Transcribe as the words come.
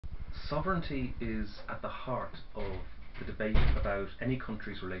Sovereignty is at the heart of the debate about any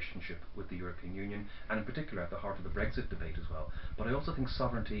country's relationship with the European Union, and in particular at the heart of the Brexit debate as well. But I also think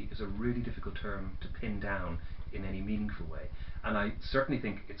sovereignty is a really difficult term to pin down in any meaningful way. And I certainly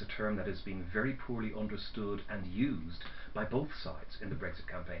think it's a term that is being very poorly understood and used by both sides in the Brexit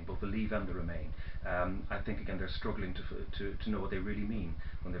campaign, both the Leave and the Remain. I think again they're struggling to know what they really mean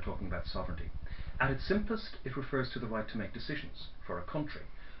when they're talking about sovereignty. At its simplest, it refers to the right to make decisions for a country.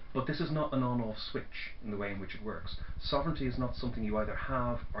 But this is not an on-off switch in the way in which it works. Sovereignty is not something you either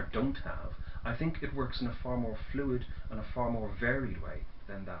have or don't have. I think it works in a far more fluid and a far more varied way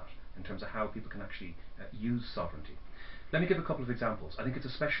than that, in terms of how people can actually use sovereignty. Let me give a couple of examples. I think it's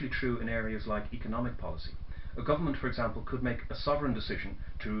especially true in areas like economic policy. A government, for example, could make a sovereign decision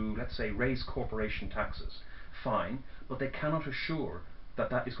to, let's say, raise corporation taxes. Fine, but they cannot assure that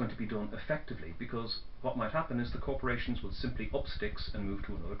that is going to be done effectively, because what might happen is the corporations will simply up sticks and move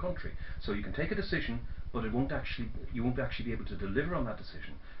to another country. So you can take a decision, but you won't actually be able to deliver on that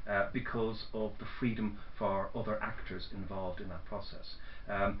decision because of the freedom for other actors involved in that process.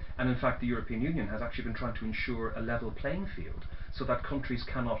 And in fact, the European Union has actually been trying to ensure a level playing field so that countries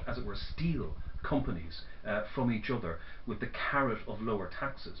cannot, as it were, steal companies from each other with the carrot of lower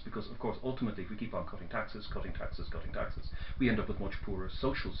taxes, because of course ultimately if we keep on cutting taxes, we end up with much poorer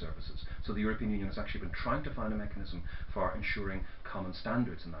social services. So the European Union has actually been trying to find a mechanism for ensuring common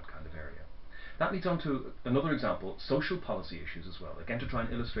standards in that kind of area. That leads on to another example, social policy issues as well, again to try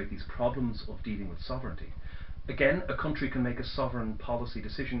and illustrate these problems of dealing with sovereignty. Again, a country can make a sovereign policy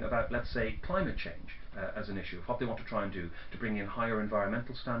decision about, let's say, climate change as an issue, of what they want to try and do to bring in higher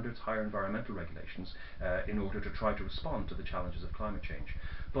environmental standards, higher environmental regulations in order to try to respond to the challenges of climate change.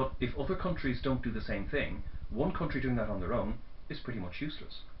 But if other countries don't do the same thing, one country doing that on their own is pretty much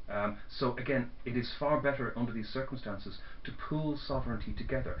useless. So again, it is far better under these circumstances to pool sovereignty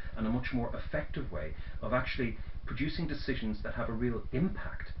together in a much more effective way of actually producing decisions that have a real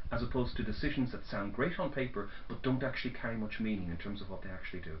impact, as opposed to decisions that sound great on paper but don't actually carry much meaning in terms of what they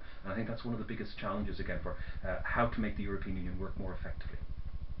actually do. And I think that's one of the biggest challenges again for how to make the European Union work more effectively.